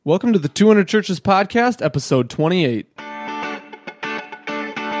Welcome to the 200 Churches Podcast, episode 28.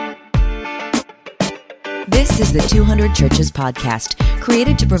 This is the 200 Churches Podcast,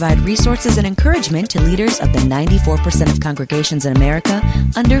 created to provide resources and encouragement to leaders of the 94% of congregations in America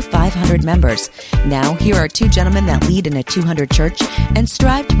under 500 members. Now, here are two gentlemen that lead in a 200 church and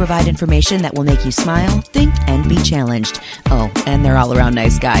strive to provide information that will make you smile, think, and be challenged. Oh, and they're all around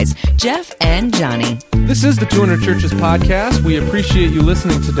nice guys, Jeff and Johnny. This is the 200 Churches Podcast. We appreciate you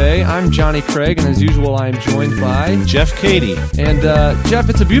listening today. I'm Johnny Craig, and as usual, I am joined by Jeff Cady. And Jeff,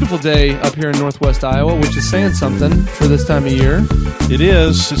 it's a beautiful day up here in Northwest Iowa, which is saying something for this time of year. It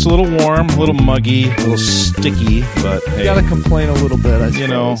is. It's a little warm, a little muggy, a little sticky, but hey, You gotta complain a little bit, I suppose. you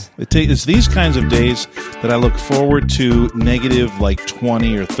know, it's these kinds of days that I look forward to negative like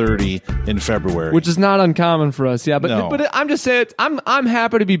 20 or 30 in February. Which is not uncommon for us, yeah. But No. but I'm just saying, I'm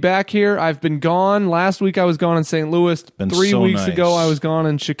happy to be back here. I've been gone. Last week I was gone in St. Louis. Been 3 so weeks nice. ago I was gone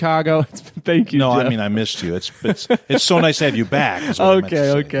in Chicago. Thank you, No, Jeff. I mean I missed you. It's so nice to have you back. is what I meant to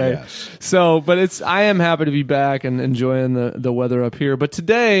say. Okay. Yes. So, but I am happy to be back and enjoying the weather up here. But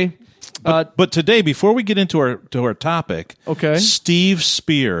today, But today, before we get into our topic, Okay. Steve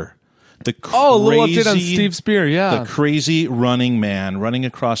Spear, the crazy, a little update on Steve Spear, yeah. the crazy running man running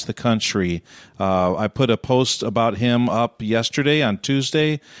across the country. I put a post about him up yesterday on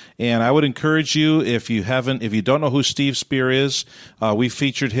Tuesday, and I would encourage you, if you don't know who Steve Spear is, we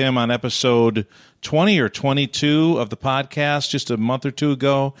featured him on episode 20 or 22 of the podcast just a month or two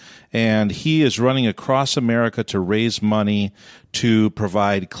ago, and he is running across America to raise money to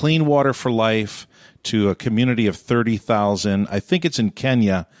provide clean water for life to a community of 30,000. I think it's in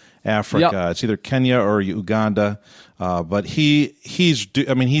Kenya, Africa. Yep. It's either Kenya or Uganda, but he's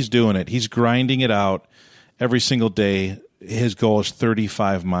doing it. He's grinding it out every single day. His goal is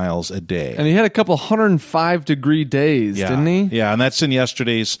 35 miles a day. and he had a couple 105-degree days, didn't he? Yeah, and that's in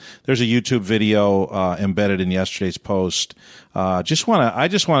yesterday's. There's a YouTube video embedded in yesterday's post. I just want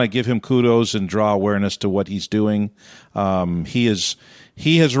to give him kudos and draw awareness to what he's doing. He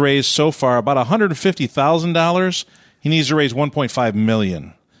has raised so far about $150,000. He needs to raise $1.5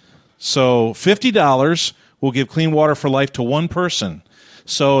 million. So $50 will give Clean Water for Life to one person.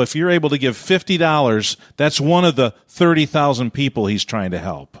 So if you're able to give $50, that's one of the 30,000 people he's trying to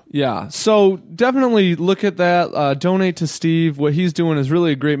help. Yeah, so definitely look at that. Donate to Steve. What he's doing is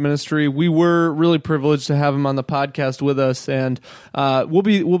really a great ministry. We were really privileged to have him on the podcast with us, and we'll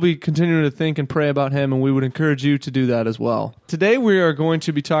be continuing to think and pray about him, and we would encourage you to do that as well. Today we are going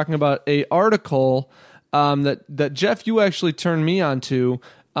to be talking about an article that Jeff, you actually turned me on to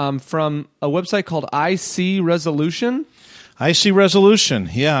from a website called IC Resolution. IC Resolution,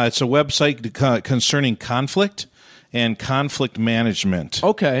 yeah, it's a website concerning conflict and conflict management.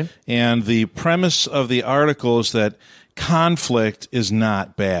 Okay. And the premise of the article is that conflict is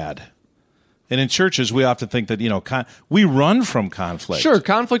not bad. And in churches, we often think that, we run from conflict. Sure,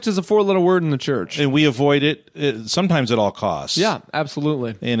 conflict is a four-letter word in the church. And we avoid it sometimes at all costs. Yeah,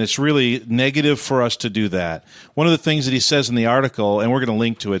 absolutely. And it's really negative for us to do that. One of the things that he says in the article, and we're going to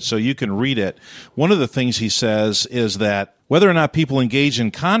link to it so you can read it, one of the things he says is that whether or not people engage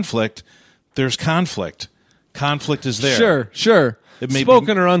in conflict, there's conflict. Conflict is there. Sure. It may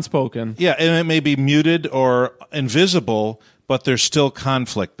Spoken or unspoken. Yeah, and it may be muted or invisible, but there's still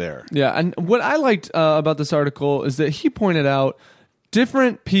conflict there. Yeah, and what I liked about this article is that he pointed out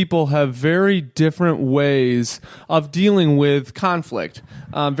different people have very different ways of dealing with conflict,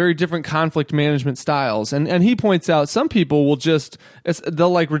 very different conflict management styles. And he points out some people will they'll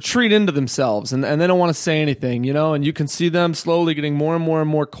like retreat into themselves and they don't want to say anything, and you can see them slowly getting more and more and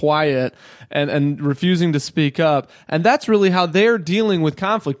more quiet and refusing to speak up. And that's really how they're dealing with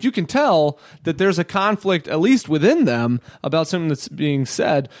conflict. You can tell that there's a conflict, at least within them, about something that's being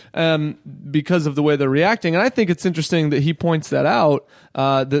said because of the way they're reacting. And I think it's interesting that he points that out,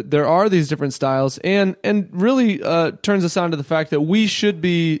 that there are these different styles, and really turns us on to the fact that we should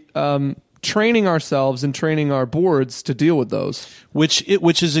be training ourselves and training our boards to deal with those. Which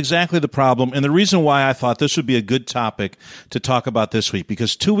is exactly the problem, and the reason why I thought this would be a good topic to talk about this week,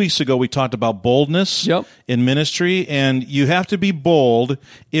 because 2 weeks ago we talked about boldness in ministry, and you have to be bold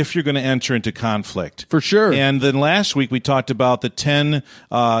if you're going to enter into conflict. For sure. And then last week we talked about the 10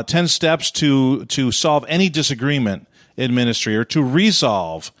 steps to solve any disagreement in ministry, or to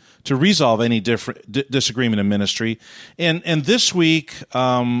resolve any disagreement in ministry. And this week,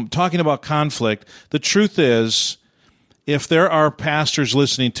 talking about conflict, the truth is, if there are pastors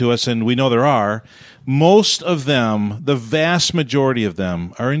listening to us, and we know there are, most of them, the vast majority of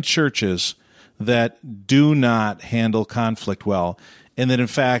them, are in churches that do not handle conflict well, and that in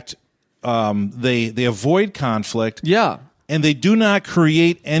fact they avoid conflict. Yeah. and they do not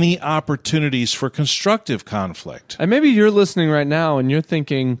create any opportunities for constructive conflict. And maybe you're listening right now and you're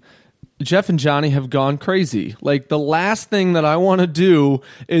thinking, Jeff and Johnny have gone crazy. Like, the last thing that I want to do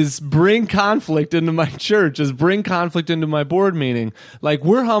is bring conflict into my church, is bring conflict into my board meeting. Like,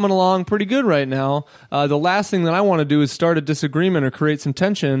 we're humming along pretty good right now. The last thing that I want to do is start a disagreement or create some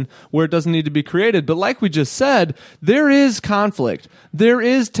tension where it doesn't need to be created. But like we just said, there is conflict. There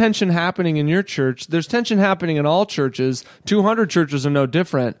is tension happening in your church. There's tension happening in all churches. 200 churches are no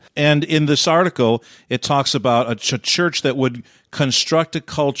different. And in this article, it talks about a church that would construct a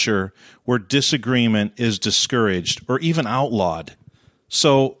culture where disagreement is discouraged or even outlawed.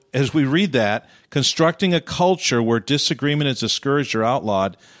 So as we read that, constructing a culture where disagreement is discouraged or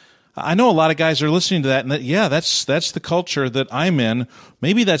outlawed, I know a lot of guys are listening to that, and that's the culture that I'm in.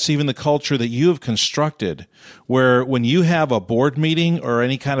 Maybe that's even the culture that you have constructed, where when you have a board meeting or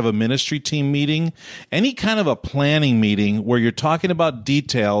any kind of a ministry team meeting, any kind of a planning meeting where you're talking about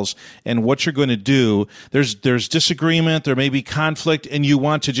details and what you're going to do, there's disagreement, there may be conflict, and you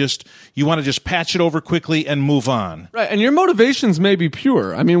want to just patch it over quickly and move on. Right, and your motivations may be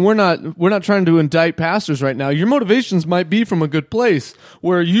pure. I mean, we're not trying to indict pastors right now. Your motivations might be from a good place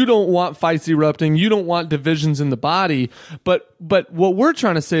where you don't want fights erupting, you don't want divisions in the body, but what we're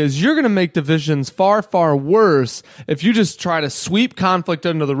trying to say is you're going to make divisions far, far worse if you just try to sweep conflict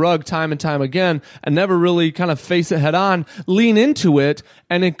under the rug time and time again and never really kind of face it head on, lean into it,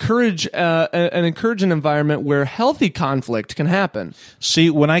 and encourage an environment where healthy conflict can happen.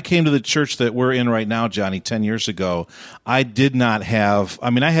 See, when I came to the church that we're in right now, Johnny, 10 years ago, I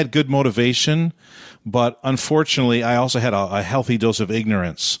had good motivation, but unfortunately, I also had a healthy dose of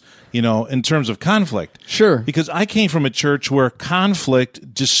ignorance, in terms of conflict. Sure. Because I came from a church where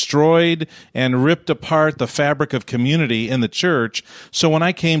conflict destroyed and ripped apart the fabric of community in the church. So when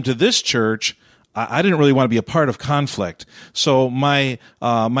I came to this church, I didn't really want to be a part of conflict. So my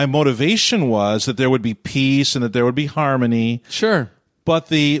motivation was that there would be peace and that there would be harmony. Sure. But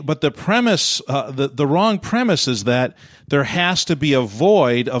the premise, the wrong premise is that there has to be a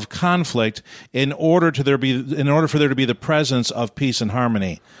void of conflict in order for there to be the presence of peace and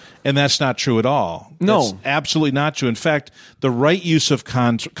harmony. And that's not true at all. No. That's absolutely not true. In fact, the right use of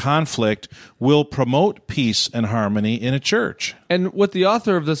conflict will promote peace and harmony in a church. And what the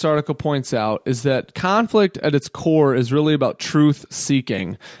author of this article points out is that conflict at its core is really about truth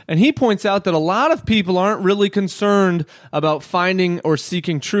seeking. And he points out that a lot of people aren't really concerned about finding or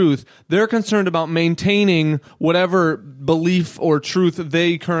seeking truth. They're concerned about maintaining whatever belief or truth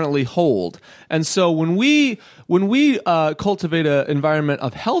they currently hold. And so when we cultivate an environment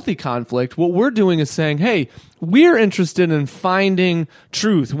of healthy conflict, what we're doing is saying, hey, we're interested in finding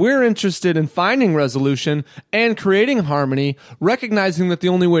truth. We're interested in finding resolution and creating harmony, recognizing that the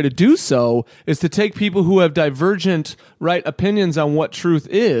only way to do so is to take people who have divergent opinions on what truth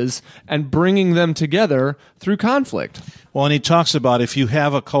is and bringing them together through conflict. Well, and he talks about if you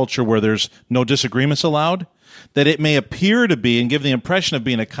have a culture where there's no disagreements allowed, that it may appear to be and give the impression of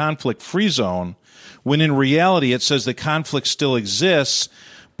being a conflict-free zone, when in reality it says that conflict still exists,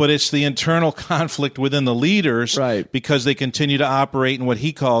 but it's the internal conflict within the leaders, right, because they continue to operate in what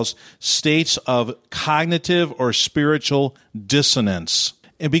he calls states of cognitive or spiritual dissonance.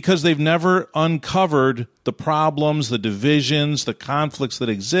 And because they've never uncovered the problems, the divisions, the conflicts that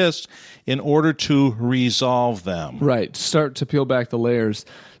exist in order to resolve them. Right, start to peel back the layers.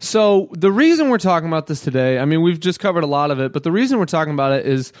 So the reason we're talking about this today, I mean, we've just covered a lot of it, but the reason we're talking about it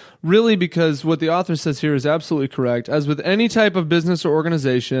is really because what the author says here is absolutely correct. As with any type of business or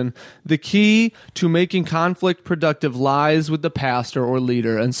organization, the key to making conflict productive lies with the pastor or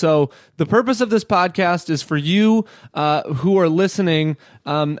leader. And so the purpose of this podcast is for you who are listening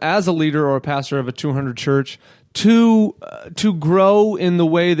as a leader or a pastor of a 200 church to grow in the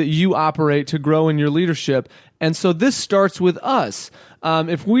way that you operate, to grow in your leadership. And so this starts with us.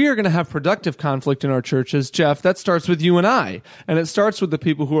 If we are going to have productive conflict in our churches, Jeff, that starts with you and I. And it starts with the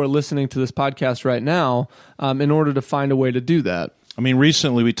people who are listening to this podcast right now in order to find a way to do that. I mean,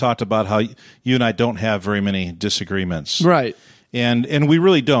 recently we talked about how you and I don't have very many disagreements. Right. And we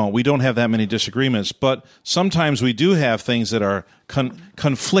really don't. We don't have that many disagreements. But sometimes we do have things that are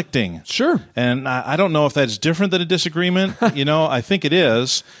conflicting. Sure. And I don't know if that's different than a disagreement. I think it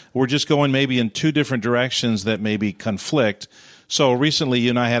is. We're just going maybe in two different directions that maybe conflict. So recently you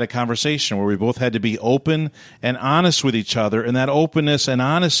and I had a conversation where we both had to be open and honest with each other. And that openness and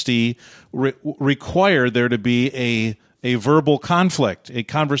honesty required there to be a verbal conflict, a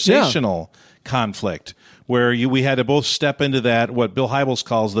conversational conflict, where we had to both step into that, what Bill Hybels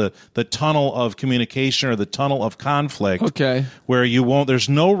calls the tunnel of communication or the tunnel of conflict. Okay. Where there's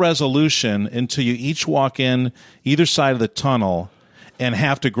no resolution until you each walk in either side of the tunnel and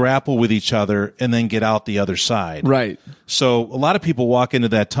have to grapple with each other and then get out the other side. Right. So a lot of people walk into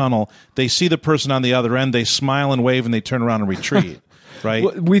that tunnel, they see the person on the other end, they smile and wave, and they turn around and retreat.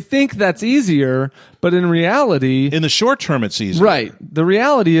 Right? We think that's easier, but in reality... In the short term, it's easier. Right. The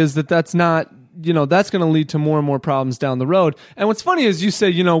reality is that's not... that's going to lead to more and more problems down the road. And what's funny is you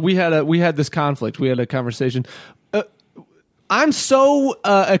say, we had this conflict. We had a conversation. I'm so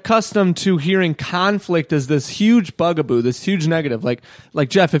accustomed to hearing conflict as this huge bugaboo, this huge negative. Like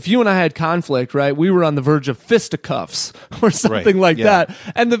Jeff, if you and I had conflict, right, we were on the verge of fisticuffs or something like that.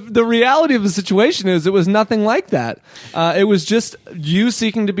 And the reality of the situation is it was nothing like that. It was just you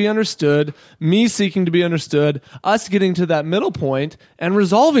seeking to be understood, me seeking to be understood, us getting to that middle point and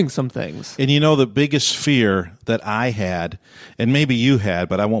resolving some things. And the biggest fear that I had, and maybe you had,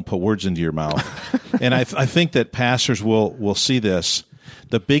 but I won't put words into your mouth, and I think that pastors will see this.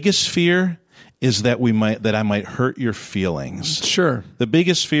 The biggest fear is that I might hurt your feelings. Sure. The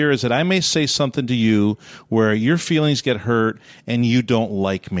biggest fear is that I may say something to you where your feelings get hurt and you don't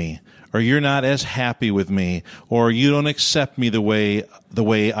like me, or you're not as happy with me, or you don't accept me the way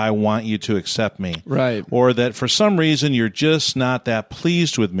I want you to accept me. Right. Or that for some reason you're just not that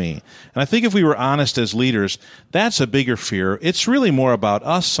pleased with me. And I think if we were honest as leaders, that's a bigger fear. It's really more about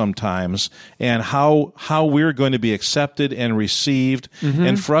us sometimes and how we're going to be accepted and received,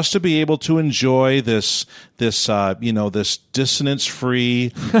 and for us to be able to enjoy this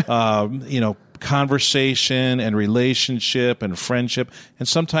dissonance-free, conversation and relationship and friendship. And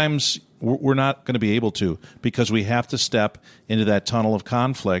sometimes we're not going to be able to, because we have to step into that tunnel of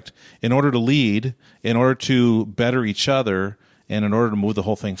conflict in order to lead, in order to better each other, and in order to move the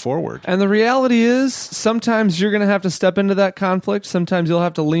whole thing forward. And the reality is sometimes you're going to have to step into that conflict. Sometimes you'll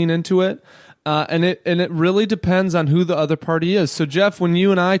have to lean into it. And it really depends on who the other party is. So Jeff, when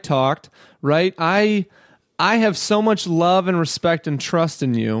you and I talked, right, I have so much love and respect and trust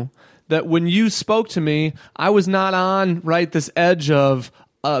in you that when you spoke to me, I was not on, right, this edge of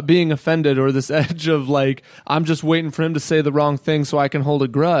being offended, or this edge of I'm just waiting for him to say the wrong thing so I can hold a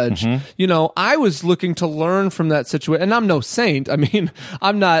grudge. I was looking to learn from that situation. And I'm no saint. I mean,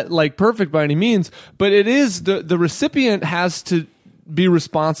 I'm not perfect by any means, but it is the recipient has to be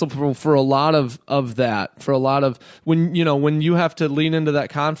responsible for a lot of that, for a lot of when you have to lean into that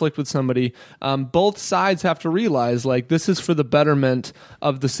conflict with somebody, both sides have to realize this is for the betterment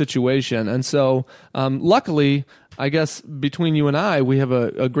of the situation. And so luckily, I guess between you and I, we have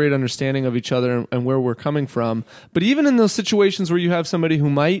a great understanding of each other and where we're coming from. But even in those situations where you have somebody who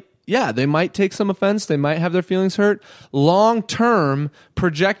they might take some offense, they might have their feelings hurt, long term,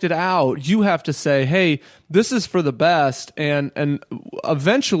 projected out, you have to say, hey, this is for the best, and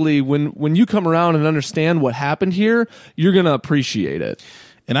eventually when you come around and understand what happened here, you're going to appreciate it.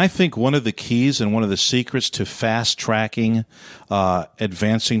 And I think one of the keys and one of the secrets to fast-tracking,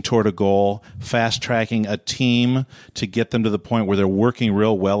 advancing toward a goal, fast-tracking a team to get them to the point where they're working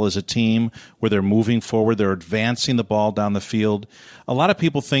real well as a team, where they're moving forward, they're advancing the ball down the field. A lot of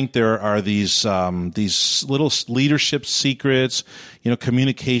people think there are these little leadership secrets,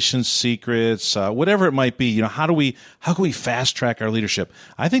 communication secrets, whatever it might be. How can we fast-track our leadership?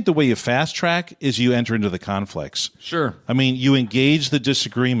 I think the way you fast-track is you enter into the conflicts. Sure. I mean, you engage the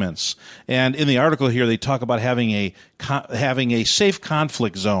disagreements. And in the article here, they talk about having a safe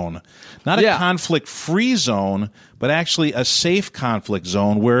conflict zone. Not a conflict-free zone, but actually a safe conflict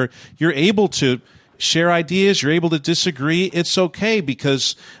zone where you're able to share ideas, you're able to disagree. It's okay,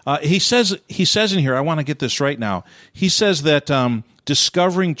 because he says in here, I want to get this right now. He says that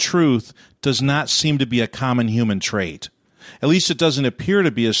discovering truth does not seem to be a common human trait. At least it doesn't appear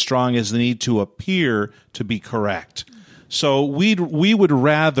to be as strong as the need to appear to be correct. So we would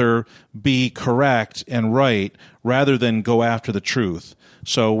rather be correct and right rather than go after the truth.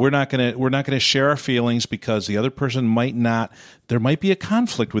 So we're not gonna share our feelings because the other person might not. There might be a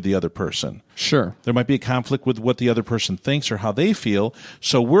conflict with the other person. Sure. There might be a conflict with what the other person thinks or how they feel.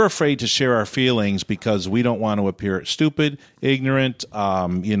 So we're afraid to share our feelings because we don't want to appear stupid, ignorant,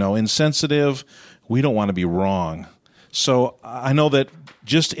 insensitive. We don't want to be wrong. So I know that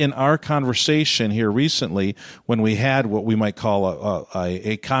just in our conversation here recently, when we had what we might call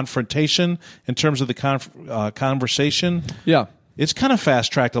a confrontation in terms of the conversation, it's kind of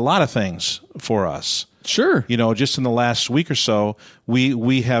fast-tracked a lot of things for us. Sure. Just in the last week or so,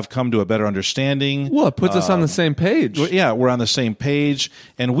 we have come to a better understanding. Well, it puts us on the same page. Yeah, we're on the same page.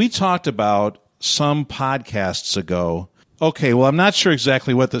 And we talked about some podcasts ago Okay, well, I'm not sure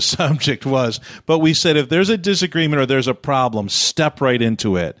exactly what the subject was, but we said if there's a disagreement or there's a problem, step right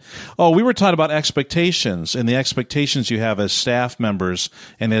into it. Oh, we were taught about expectations and the expectations you have as staff members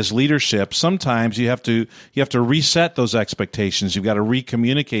and as leadership. Sometimes you have to reset those expectations. You've got to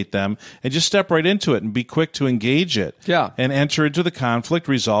recommunicate them and just step right into it and be quick to engage it. Yeah. And enter into the conflict,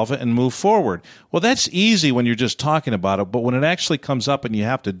 resolve it, and move forward. Well, that's easy when you're just talking about it, but when it actually comes up and you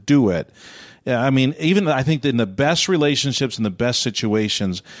have to do it, I mean, even I think that in the best relationships and the best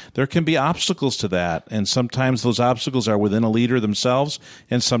situations, there can be obstacles to that. And sometimes those obstacles are within a leader themselves,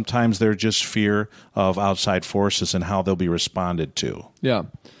 and sometimes they're just fear of outside forces and how they'll be responded to. Yeah.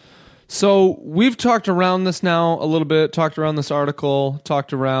 So we've talked around this now a little bit, talked around this article,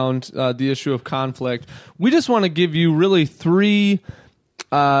 talked around the issue of conflict. We just want to give you really three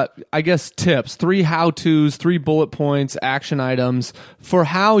tips, 3 how-tos, 3 bullet points, action items for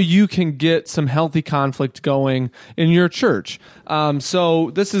how you can get some healthy conflict going in your church.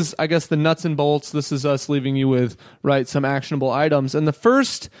 So this is, I guess, the nuts and bolts. This is us leaving you with, some actionable items. And the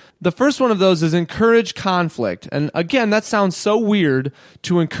first one of those is encourage conflict. And again, that sounds so weird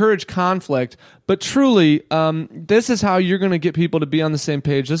to encourage conflict, but truly, this is how you're going to get people to be on the same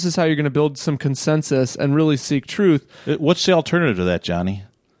page. This is how you're going to build some consensus and really seek truth. What's the alternative to that, Johnny?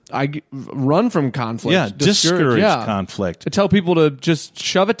 Run from conflict. Yeah, discourage conflict. I tell people to just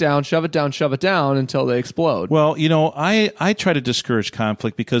shove it down until they explode. Well, I try to discourage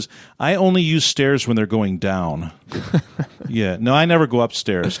conflict because I only use stairs when they're going down. Yeah, no, I never go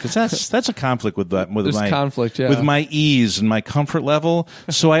upstairs because that's a conflict with my ease and my comfort level.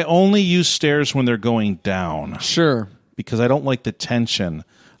 So I only use stairs when they're going down. Sure, because I don't like the tension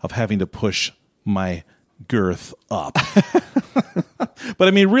of having to push my girth up. But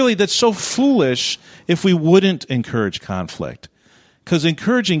I mean, really, that's so foolish if we wouldn't encourage conflict. Because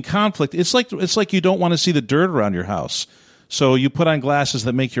encouraging conflict, it's like you don't want to see the dirt around your house. So you put on glasses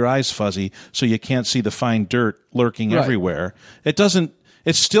that make your eyes fuzzy so you can't see the fine dirt lurking everywhere.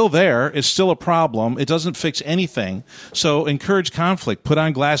 It's still there. It's still a problem. It doesn't fix anything. So encourage conflict. Put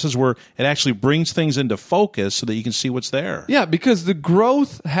on glasses where it actually brings things into focus so that you can see what's there. Yeah, because the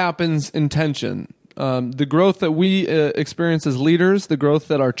growth happens in tension. The growth that we experience as leaders, the growth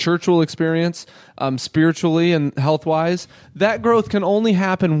that our church will experience spiritually and health-wise, that growth can only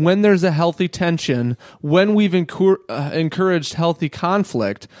happen when there's a healthy tension, when we've encouraged healthy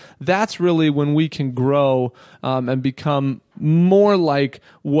conflict. That's really when we can grow and become more like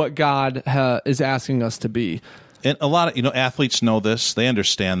what God is asking us to be. And a lot of, athletes know this. They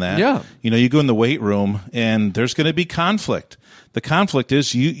understand that. Yeah. You go in the weight room and there's going to be conflict. The conflict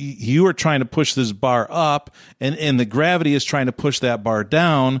is you are trying to push this bar up, and the gravity is trying to push that bar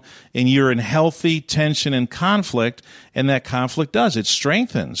down, and you're in healthy tension and conflict, and that conflict it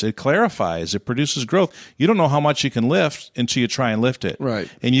strengthens, it clarifies, it produces growth. You don't know how much you can lift until you try and lift it. Right.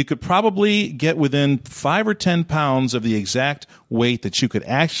 And you could probably get within 5 or 10 pounds of the exact weight that you could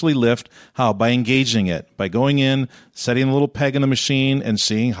actually lift. How? By engaging it, by going in, setting a little peg in the machine and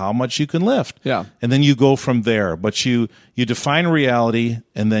seeing how much you can lift. Yeah. And then you go from there. But you define reality,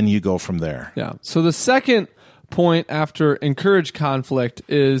 and then you go from there. Yeah. So the second point after encourage conflict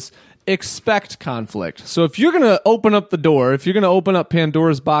is expect conflict. So if you're going to open up the door, if you're going to open up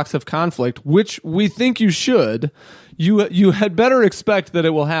Pandora's box of conflict, which we think you should, you had better expect that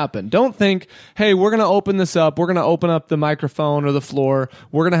it will happen. Don't think, hey, we're going to open this up. We're going to open up the microphone or the floor.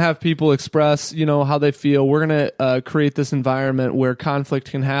 We're going to have people express, how they feel. We're going to create this environment where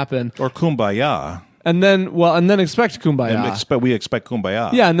conflict can happen. Or kumbaya. And then expect kumbaya. We expect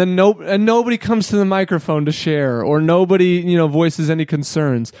kumbaya. Yeah, and then nobody comes to the microphone to share, or nobody voices any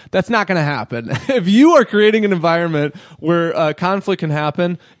concerns. That's not going to happen. If you are creating an environment where conflict can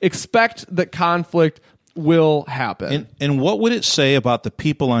happen, expect that conflict will happen. And what would it say about the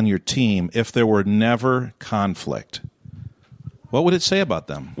people on your team if there were never conflict? What would it say about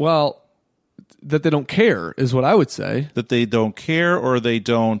them? Well, that they don't care is what I would say. That they don't care, or they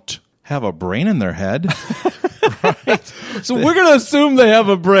don't have a brain in their head. Right. So we're going to assume they have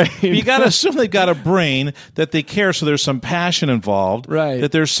a brain. You got to assume they've got a brain, that they care, so there's some passion involved, right?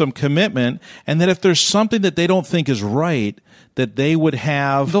 That there's some commitment, and that if there's something that they don't think is right, that they would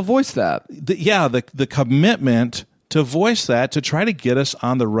have... They'll voice that. The commitment to voice that, to try to get us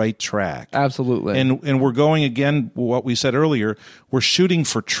on the right track. Absolutely. And we're going, again, what we said earlier, we're shooting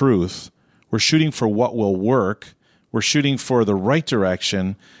for truth. We're shooting for what will work. We're shooting for the right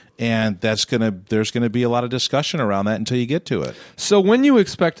direction. and there's gonna be a lot of discussion around that until you get to it. So when you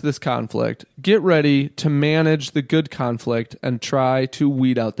expect this conflict, get ready to manage the good conflict and try to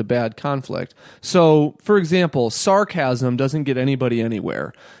weed out the bad conflict. So, for example, sarcasm doesn't get anybody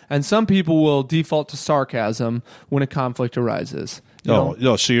anywhere, and some people will default to sarcasm when a conflict arises. No,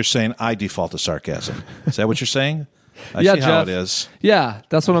 so you're saying I default to sarcasm. Is that what you're saying? I Yeah, see how Jeff. it is. Yeah,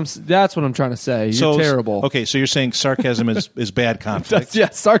 that's what I'm trying to say. You're terrible. Okay, so you're saying sarcasm is bad conflict.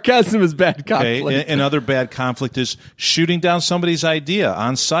 Sarcasm is bad conflict. Okay, and other bad conflict is shooting down somebody's idea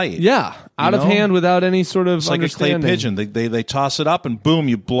on site. Yeah, out of hand without any sort of It's like a clay understanding. pigeon. They toss it up and boom,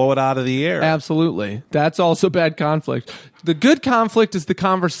 you blow it out of the air. Absolutely. That's also bad conflict. The good conflict is the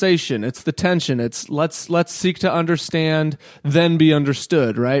conversation. It's the tension. It's let's seek to understand, then be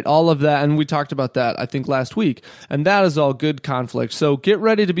understood, right? All of that. And we talked about that, I think, last week. And that is all good conflict. So get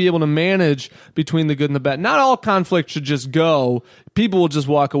ready to be able to manage between the good and the bad. Not all conflict should just go. People will just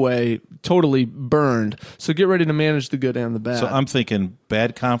walk away totally burned. So get ready to manage the good and the bad. So I'm thinking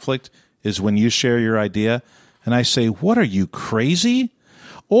bad conflict is when you share your idea and I say, "What, are you crazy?"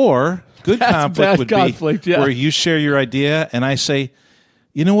 Or good conflict would be where you share your idea and I say,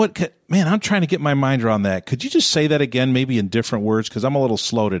 "You know what, man, I'm trying to get my mind around that. Could you just say that again, maybe in different words, because I'm a little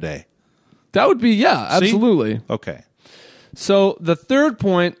slow today?" That would be, absolutely. See? Okay. So the third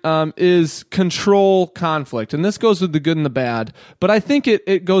point is control conflict. And this goes with the good and the bad. But I think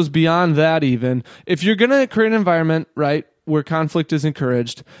it goes beyond that even. If you're going to create an environment, right, where conflict is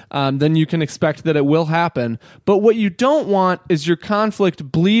encouraged, then you can expect that it will happen. But what you don't want is your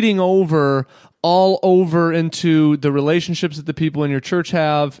conflict bleeding over all over into the relationships that the people in your church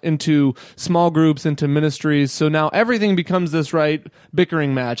have, into small groups, into ministries. So now everything becomes this, right,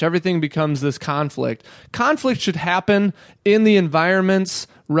 bickering match. Everything becomes this conflict. Conflict should happen in the environments,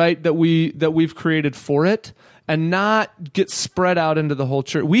 right, that we've created for it, and not get spread out into the whole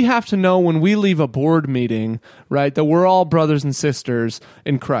church. We have to know when we leave a board meeting, right, that we're all brothers and sisters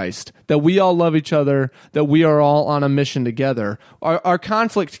in Christ, that we all love each other, that we are all on a mission together. Our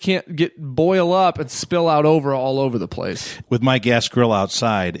conflict can't boil up and spill out all over the place. With my gas grill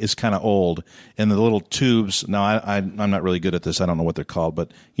outside, it's kind of old, and the little tubes, now I'm not really good at this, I don't know what they're called,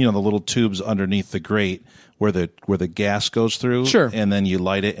 but the little tubes underneath the grate where the gas goes through, sure, and then you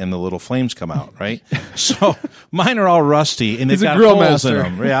light it and the little flames come out, right? So mine are all rusty and they've got grill holes master.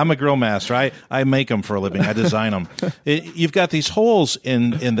 in them. Yeah, I'm a grill master. I make them for a living. I design them. You've got these holes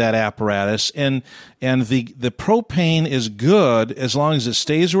in that apparatus, and the propane is good as long as it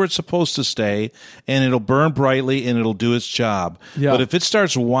stays where it's supposed to stay, and it'll burn brightly and it'll do its job. Yeah. But if it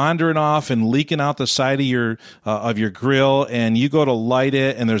starts wandering off and leaking out the side of your grill, and you go to light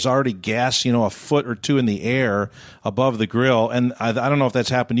it, and there's already gas, a foot or two in the air above the grill, and I don't know if that's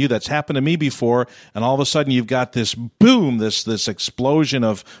happened to you. That's happened to me before, and all of a sudden you've got this boom, this explosion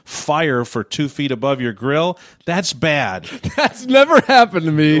of fire for 2 feet above your grill. That's bad. That's never happened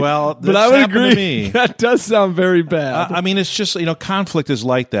to me. Well, but I would happened agree. to me. That does sound very bad. It's just, conflict is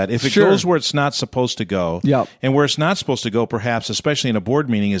like that. If it Sure. goes where it's not supposed to go, Yep. and where it's not supposed to go, perhaps, especially in a board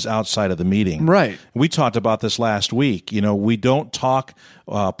meeting, is outside of the meeting. Right. We talked about this last week. We don't talk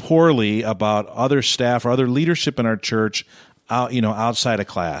poorly about other staff or other leadership in our church outside of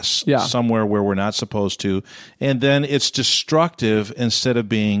class, somewhere where we're not supposed to. And then it's destructive instead of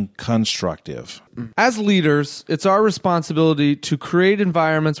being constructive. As leaders, it's our responsibility to create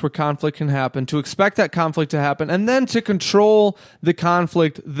environments where conflict can happen, to expect that conflict to happen, and then to control the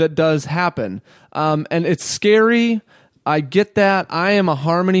conflict that does happen. And it's scary. I get that. I am a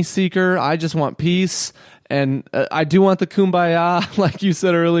harmony seeker. I just want peace. And I do want the kumbaya, like you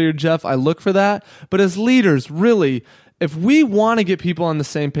said earlier, Jeff. I look for that. But as leaders, really, if we want to get people on the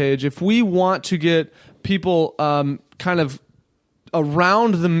same page, if we want to get people kind of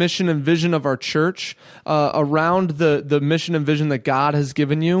around the mission and vision of our church, around the mission and vision that God has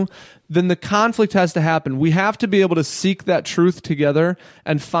given you, then the conflict has to happen. We have to be able to seek that truth together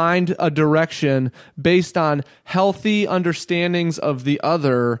and find a direction based on healthy understandings of the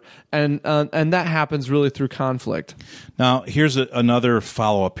other, and that happens really through conflict. Now, here's another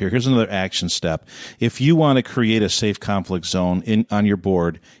follow-up here. Here's another action step. If you want to create a safe conflict zone on your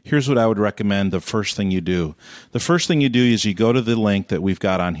board, here's what I would recommend the first thing you do. The first thing you do is you go to the link that we've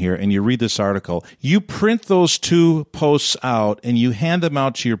got on here and you read this article. You print those 2 posts out and you hand them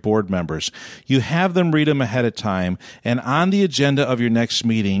out to your board members. You have them read them ahead of time, and on the agenda of your next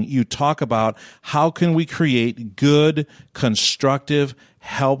meeting, you talk about how can we create good, constructive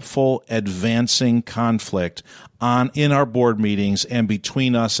helpful, advancing conflict in our board meetings and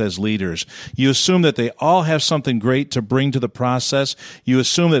between us as leaders. You assume that they all have something great to bring to the process. You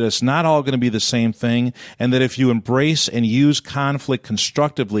assume that it's not all going to be the same thing, and that if you embrace and use conflict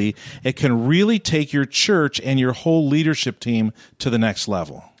constructively, it can really take your church and your whole leadership team to the next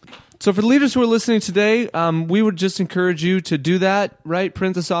level. So for the leaders who are listening today, we would just encourage you to do that, right?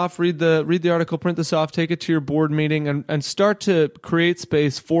 Print this off, read the article, print this off, take it to your board meeting, and start to create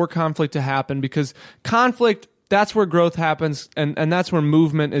space for conflict to happen, because conflict, that's where growth happens, and that's where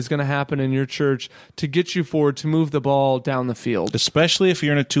movement is going to happen in your church to get you forward, to move the ball down the field. Especially if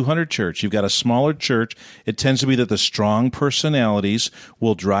you're in a 200 church. You've got a smaller church. It tends to be that the strong personalities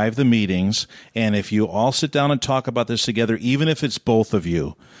will drive the meetings, and if you all sit down and talk about this together, even if it's both of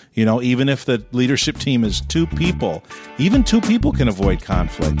you, even if the leadership team is 2 people, even 2 people can avoid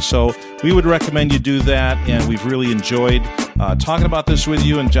conflict. So we would recommend you do that, and we've really enjoyed talking about this with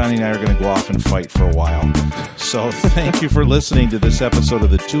you, and Johnny and I are going to go off and fight for a while. So thank you for listening to this episode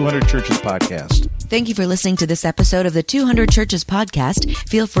of the 200 Churches Podcast. Thank you for listening to this episode of the 200 Churches Podcast.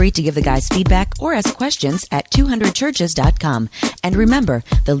 Feel free to give the guys feedback or ask questions at 200churches.com. And remember,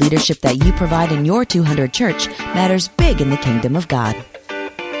 the leadership that you provide in your 200 church matters big in the kingdom of God.